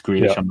Louise, and that's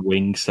Grealish on the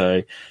wing.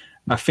 So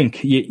I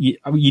think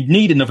you'd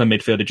need another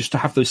midfielder just to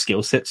have those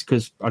skill sets,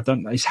 because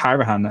is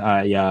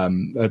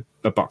Harahan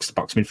a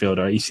box-to-box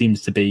midfielder? He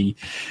seems to be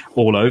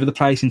all over the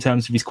place in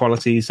terms of his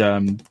qualities.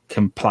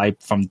 Can play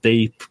from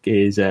deep,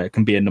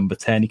 can be a number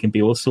 10, he can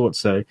be all sorts.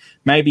 So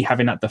maybe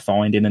having that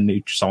defined in a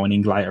new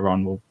signing later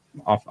on,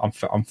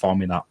 I'm fine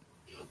with that.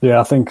 Yeah,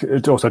 I think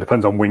it also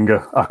depends on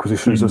winger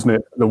acquisitions, doesn't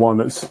it? The one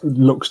that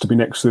looks to be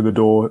next to the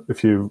door,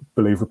 if you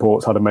believe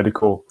reports, had a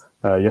medical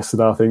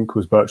yesterday, I think,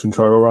 was Bertrand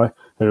Traoré,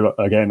 who,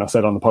 again, I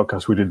said on the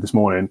podcast we did this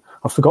morning,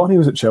 I've forgotten he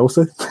was at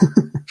Chelsea.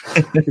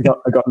 He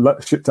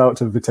got shipped out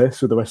to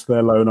Vitesse with the rest of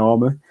their loan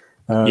army.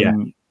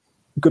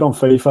 Good on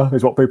FIFA,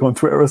 is what people on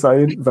Twitter are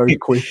saying. Very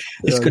quick.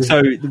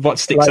 So what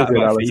sticks out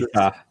about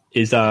FIFA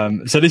is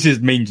so this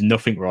means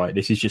nothing, right?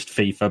 This is just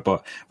FIFA,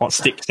 but what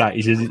sticks out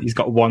is he's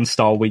got 1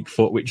 star weak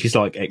foot, which is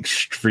like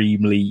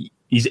extremely.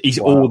 He's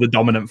all the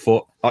dominant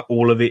foot, like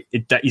all of it.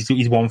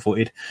 He's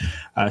one-footed,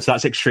 so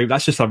that's extreme.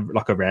 That's just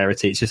like a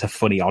rarity. It's just a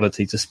funny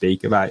oddity to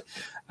speak about.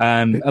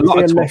 Is he a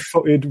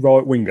left-footed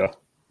right winger,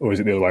 or is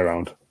it the other way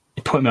around?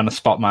 You put me on the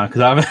spot, man,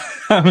 because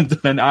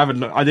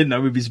I didn't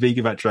know we'd be speaking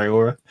about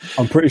Traoré.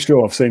 I'm pretty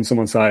sure I've seen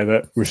someone say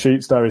that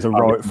Rashica is a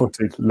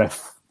right-footed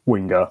left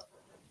winger,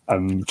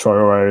 and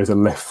Traoré is a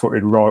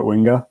left-footed right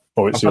winger,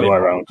 or it's the other way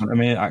around. I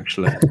mean,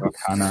 actually, I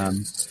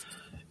can.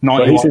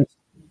 91.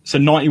 So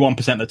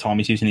 91% of the time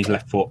he's using his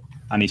left foot,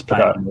 and he's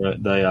playing on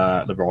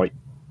the right.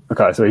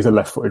 Okay, so he's a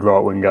left-footed right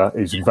winger.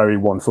 He's very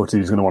one-footed.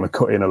 He's going to want to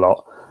cut in a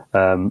lot.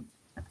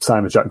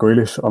 Same as Jack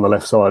Grealish on the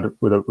left side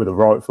with a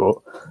right foot.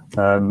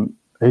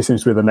 He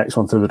seems to be the next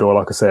one through the door,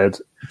 like I said.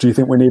 Do you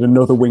think we need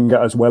another winger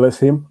as well as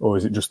him, or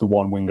is it just the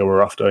one winger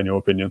we're after, in your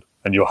opinion?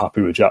 And you're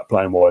happy with Jack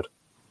playing wide?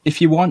 If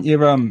you want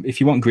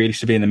Grealish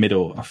to be in the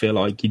middle, I feel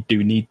like you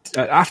do need,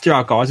 after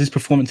our guys'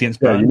 performance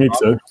against Burnley,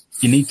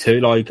 you need to.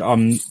 Like,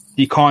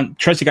 you can't.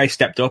 Trezeguet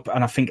stepped up,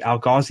 and I think Al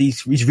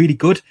Ghazi's he's really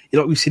good.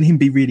 We've seen him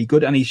be really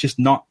good, and he's just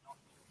not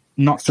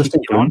just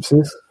in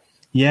glimpses.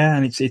 Yeah,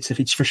 and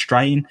it's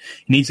frustrating.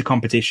 He needs a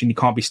competition. He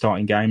can't be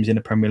starting games in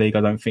the Premier League,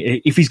 I don't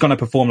think. If he's going to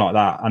perform like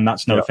that, and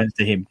that's no offence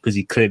to him, because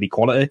he's clearly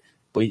quality,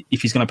 but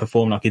if he's going to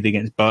perform like he did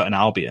against Burton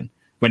Albion,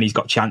 when he's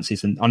got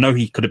chances, and I know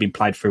he could have been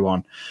played through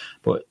on,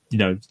 but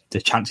the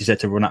chances there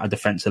to run out of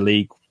defensive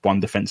league, one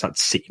defence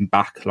that's sitting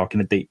back like in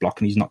a deep block,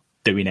 and he's not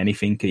doing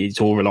anything. It's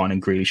all relying on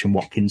Grealish and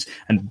Watkins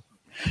and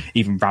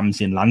even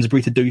Ramsey and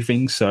Lansbury to do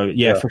things. So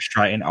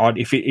frustrating.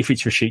 If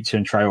it's Rashica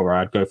and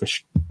Traoré, I'd go for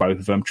both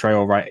of them.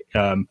 Traoré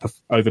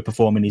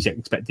overperforming his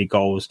expected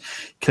goals,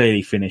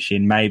 clearly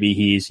finishing. Maybe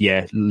he's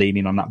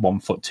leaning on that 1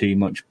 foot too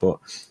much, but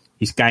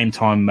his game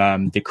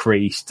time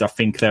decreased. I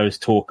think there was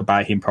talk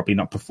about him probably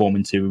not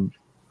performing to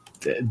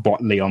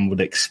what Leon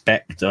would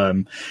expect.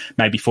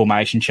 Maybe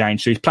formation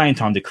change. So his playing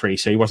time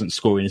decreased, so he wasn't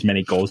scoring as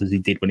many goals as he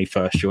did when he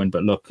first joined.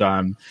 But look,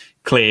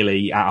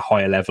 clearly at a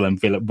higher level,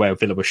 and where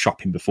Villa was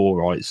shopping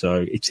before, right?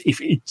 So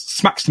it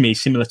smacks to me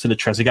similar to the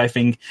Trezeguet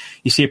thing.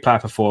 You see a player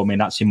performing,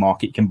 that's your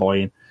market, you can buy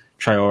in.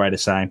 Traore the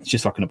same. It's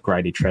just like an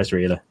upgraded Trez,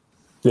 really.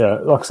 Yeah,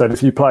 like I said,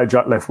 if you play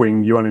Jack left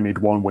wing, you only need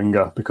one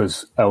winger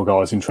because El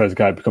Ghazi and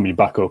Trezeguet become your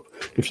backup.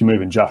 If you're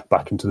moving Jack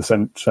back into the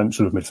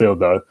central of midfield,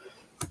 though,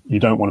 you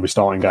don't want to be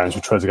starting games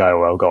with Trezeguet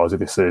or El Ghazi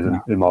this season.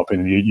 No. In my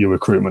opinion, your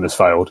recruitment has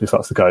failed if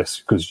that's the case,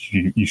 because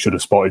you should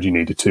have spotted you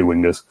needed two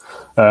wingers.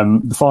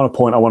 The final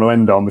point I want to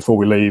end on before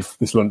we leave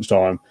this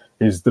lunchtime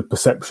is the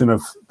perception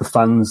of the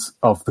fans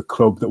of the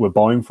club that we're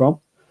buying from.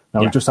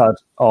 Now, we've just had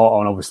Art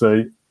on,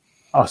 obviously,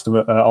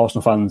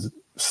 Arsenal fans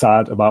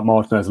sad about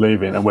Martinez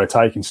leaving, and we're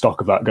taking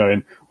stock of that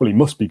going, well, he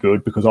must be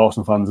good because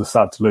Arsenal fans are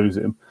sad to lose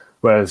him.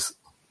 Whereas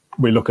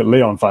we look at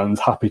Leon fans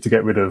happy to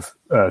get rid of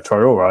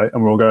Traore,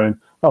 and we're all going,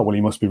 oh, well,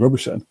 he must be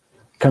rubbish then.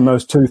 Can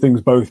those two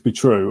things both be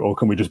true, or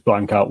can we just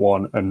blank out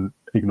one and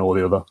ignore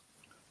the other?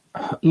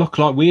 Look,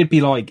 like we'd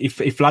be like,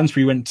 if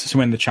Lansbury went to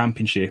win the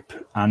Championship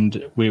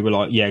and we were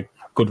like, yeah,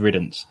 good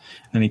riddance,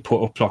 and he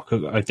put up like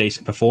a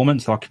decent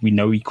performance, like we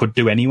know he could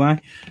do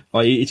anyway.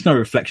 Like it's no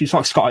reflection. It's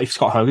like if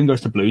Scott Hogan goes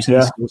to Blues and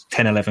he scores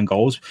 10, 11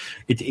 goals,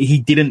 he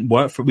didn't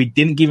work for. We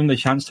didn't give him the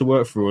chance to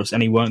work for us,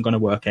 and he weren't going to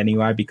work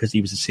anyway because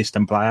he was a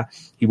system player.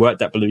 He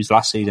worked at Blues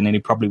last season, and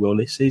he probably will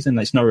this season.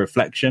 It's no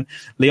reflection.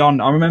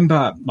 Leon, I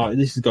remember, like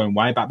this is going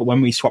way back, but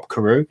when we swapped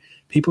Carew,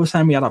 people were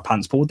saying we had our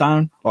pants pulled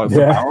down, like for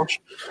Barros,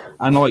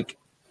 and like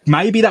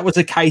maybe that was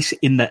the case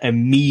in the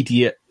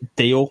immediate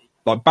deal.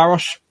 Like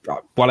Barros,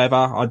 whatever,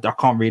 I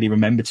can't really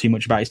remember too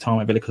much about his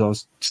time at Villa because I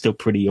was still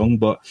pretty young.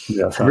 But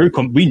Carew,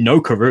 we know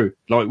Carew.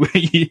 Like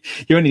you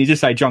only need to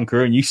say John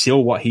Carew, and you see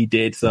what he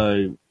did.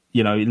 So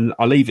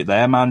I'll leave it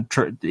there, man.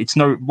 It's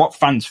no what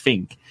fans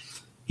think.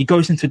 He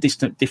goes into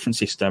a different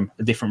system,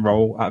 a different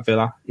role at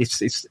Villa.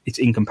 It's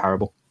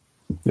incomparable.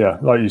 Yeah,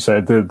 like you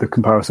said, the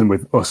comparison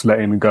with us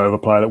letting go of a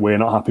player that we're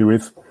not happy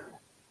with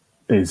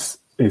is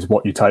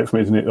what you take from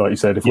it, isn't it? Like you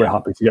said, if we're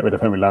happy to get rid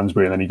of Henry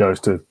Lansbury and then he goes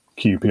to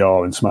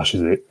QPR and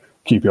smashes it,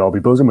 QPR will be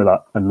buzzing with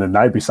that, and then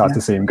they'd be sad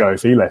to see him go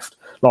if he left.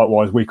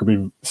 Likewise, we could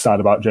be sad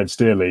about Jed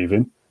Steer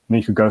leaving, and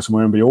he could go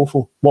somewhere and be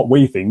awful. What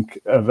we think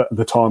of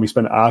the time he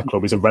spent at our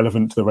club is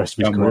irrelevant to the rest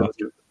of his career.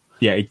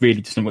 Yeah, it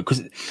really doesn't work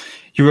because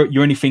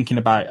you're only thinking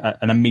about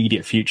an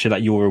immediate future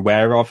that you're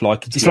aware of.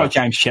 Like it's like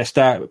James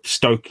Chester,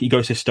 Stoke. He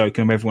goes to Stoke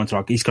and everyone's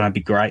like, he's going to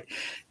be great.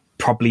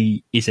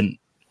 Probably isn't.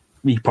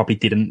 He probably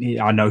didn't.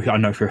 I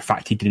know for a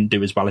fact he didn't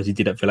do as well as he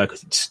did at Villa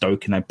because it's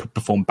Stoke and they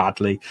performed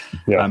badly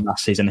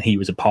last season. And he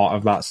was a part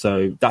of that.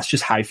 So that's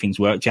just how things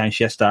work. James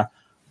Chester,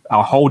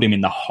 I'll hold him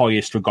in the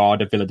highest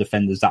regard of Villa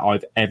defenders that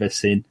I've ever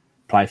seen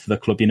play for the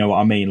club. You know what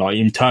I mean? Like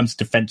in terms of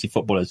defensive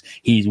footballers,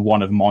 he's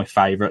one of my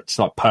favourites.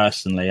 Like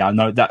personally, I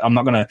know that I'm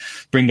not going to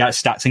bring out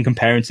stats and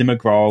compare him to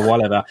McGraw or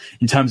whatever.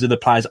 In terms of the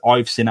players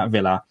I've seen at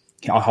Villa,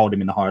 I hold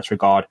him in the highest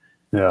regard.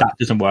 Yeah. That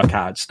doesn't work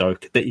out at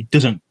Stoke.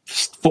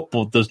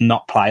 Football does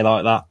not play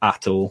like that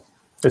at all.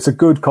 It's a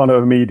good kind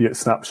of immediate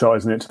snapshot,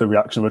 isn't it, to the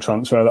reaction of a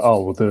transfer that,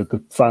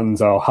 the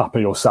fans are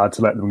happy or sad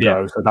to let them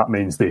go, so that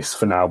means this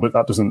for now, but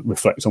that doesn't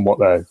reflect on what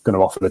they're going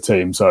to offer the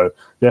team. So,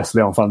 yes,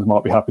 Leon fans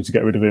might be happy to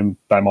get rid of him.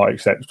 They might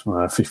accept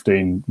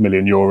 15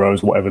 million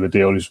euros, whatever the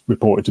deal is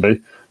reported to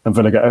be, and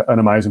Villa get an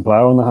amazing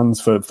player on the hands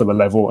for the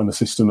level and the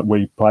system that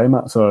we play him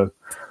at. So,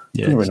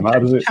 yeah, doesn't really matter,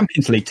 does it?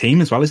 Champions League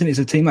team as well, isn't it? It's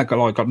a team that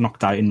got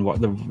knocked out in the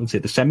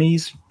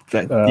semis?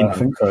 I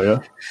think so, yeah.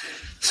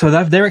 So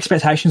their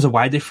expectations are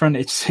way different.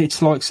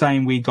 It's like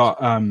saying we got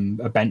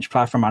a bench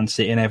player from Man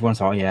City and everyone's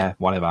like, yeah,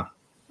 whatever.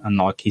 And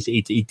like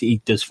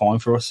he does fine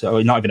for us.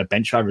 So not even a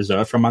bench player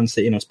reserved from Man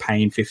City and us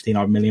paying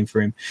 15 million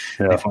for him.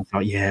 Yeah. Everyone's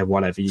like, yeah,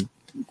 whatever.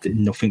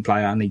 Nothing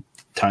player, and he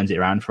turns it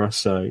around for us.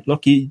 So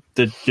look,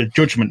 the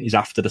judgment is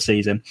after the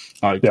season.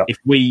 Like if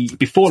we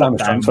before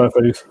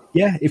lockdown,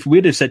 if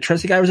we'd have said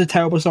Trezeguet was a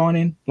terrible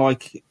signing,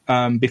 like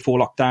before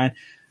lockdown,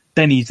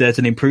 then there's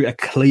a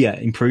clear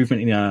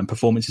improvement in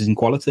performances and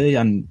quality,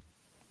 and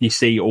you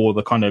see all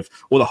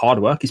the hard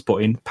work he's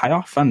put in pay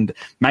off. And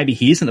maybe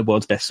he isn't the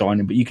world's best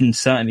signing, but you can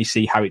certainly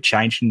see how it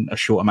changed in a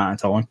short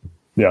amount of time.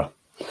 Yeah,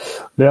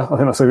 I think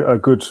that's a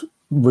good,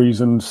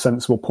 reasoned,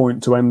 sensible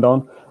point to end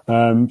on.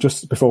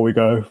 Just before we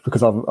go,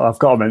 because I've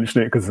got to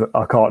mention it because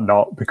I can't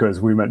not, because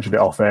we mentioned it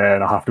off air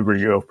and I have to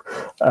bring it up.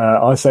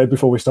 I said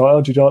before we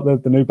started, did you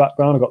like the new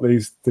background? I've got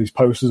these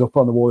posters up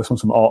on the wall. This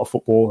one's from Art of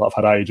Football that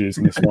I've had ages,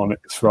 and this one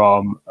is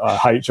from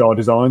HR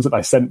Designs that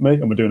they sent me,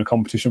 and we're doing a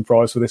competition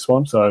prize for this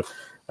one. So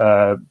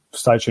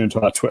stay tuned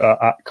to our Twitter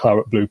at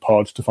Claret Blue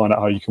Pod to find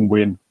out how you can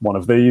win one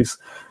of these.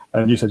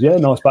 And you said, yeah,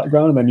 nice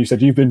background. And then you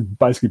said you've been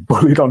basically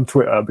bullied on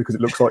Twitter because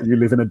it looks like you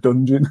live in a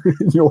dungeon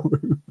in your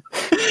room.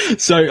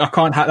 So I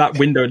can't have that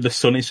window. The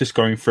sun is just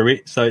going through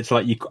it. So it's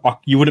like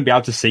you wouldn't be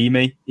able to see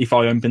me if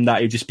I opened that.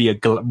 It would just be a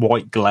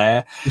white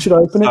glare. You should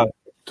open it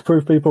to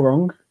prove people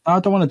wrong. I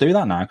don't want to do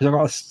that now because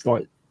I've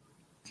got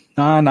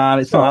No,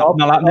 it's not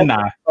happening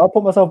now. I'll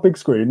put myself big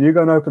screen. You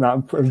go and open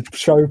that and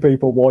show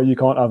people why you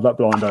can't have that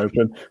blind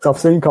open. So I've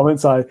seen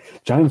comments say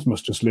James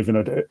must just live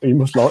he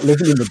must like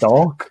living in the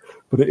dark,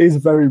 but it is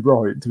very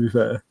bright. To be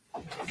fair,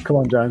 come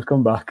on, James,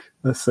 come back.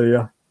 Let's see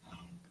you.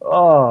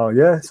 Oh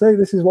yeah, see,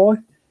 this is why.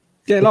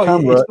 Yeah, the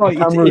camera is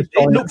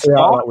trying to see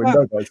out that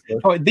window, basically.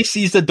 Like, this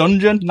is the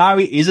dungeon. Now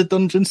it is a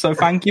dungeon, so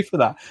thank you for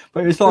that.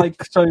 But it was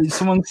like, so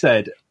someone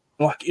said,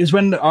 like, it was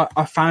when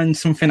I found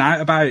something out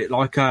about,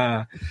 like,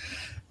 I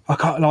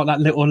got like that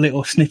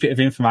little snippet of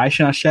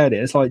information. I shared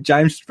it. It's like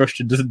James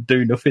Rushton doesn't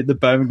do nothing. The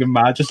Birmingham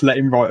Mail just let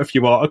him write a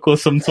few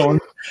articles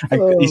sometimes,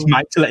 and his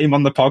mate to let him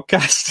on the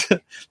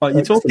podcast. Like,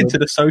 you're talking to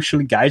the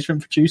social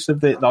engagement producer of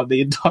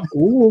the entire.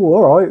 Ooh,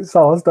 all right,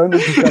 SARS, don't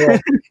need to say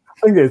that.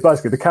 The thing is,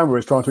 basically, the camera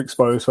is trying to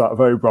expose that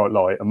very bright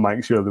light and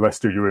make sure the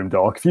rest of your room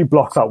dark. If you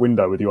block that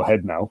window with your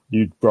head now,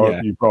 you'd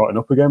brighten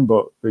up again,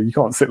 but you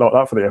can't sit like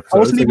that for the episode. I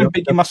wasn't even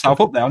bigging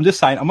myself up there. I'm just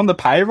saying I'm on the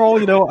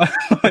payroll, you know.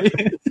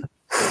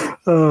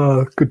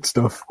 Oh, good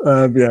stuff.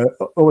 Yeah,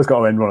 always got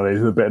to end one of these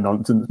with a bit of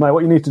nonsense, mate.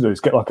 What you need to do is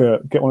get one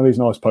of these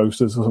nice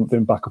posters or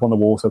something back up on the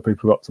wall so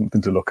people have got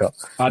something to look at.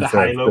 I had a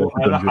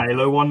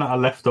Halo one that I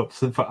left up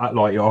for,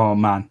 like, oh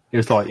man, it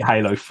was like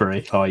Halo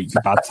 3, like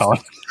bad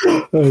time.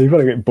 Oh, you've got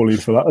to get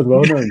bullied for that as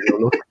well, don't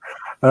you?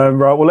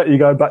 Right, we'll let you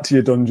go back to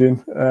your dungeon.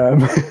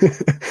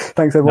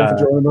 Thanks everyone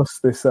for joining us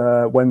this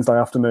Wednesday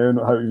afternoon.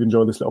 I hope you've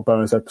enjoyed this little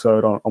bonus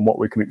episode on what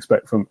we can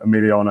expect from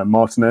Emiliano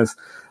Martinez.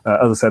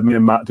 As I said, me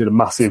and Matt did a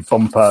massive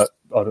bumper.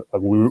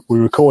 We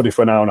recorded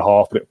for an hour and a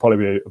half, but it'll probably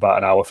be about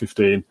an hour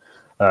 15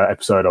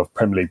 episode of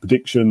Premier League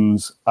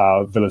predictions,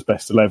 our Villa's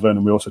best 11,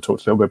 and we also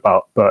talked a little bit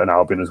about Burton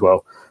Albion as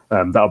well.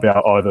 That'll be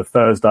out either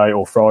Thursday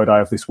or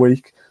Friday of this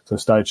week, so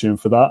stay tuned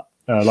for that.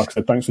 Like I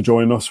said, thanks for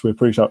joining us. We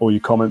appreciate all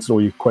your comments,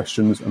 all your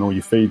questions, and all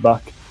your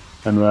feedback.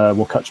 And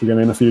we'll catch you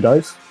again in a few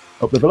days.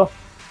 Up the Villa.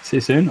 See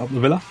you soon. Up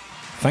the Villa.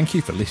 Thank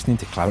you for listening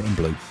to Claret and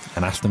Blue,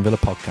 an Aston Villa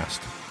podcast.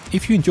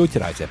 If you enjoyed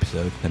today's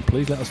episode, then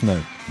please let us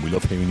know. We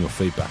love hearing your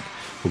feedback.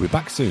 We'll be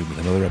back soon with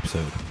another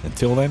episode.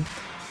 Until then,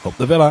 up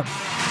the Villa.